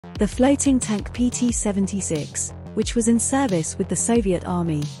The floating tank PT-76, which was in service with the Soviet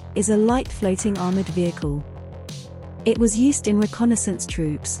Army, is a light floating armored vehicle. It was used in reconnaissance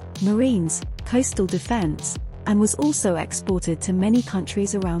troops, marines, coastal defense, and was also exported to many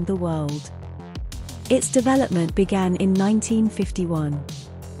countries around the world. Its development began in 1951.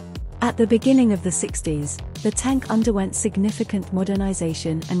 At the beginning of the 60s, the tank underwent significant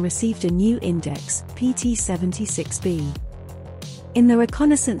modernization and received a new index, PT-76B. In the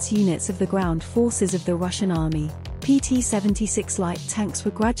reconnaissance units of the ground forces of the Russian Army, PT-76 light tanks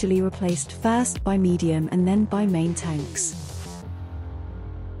were gradually replaced first by medium and then by main tanks.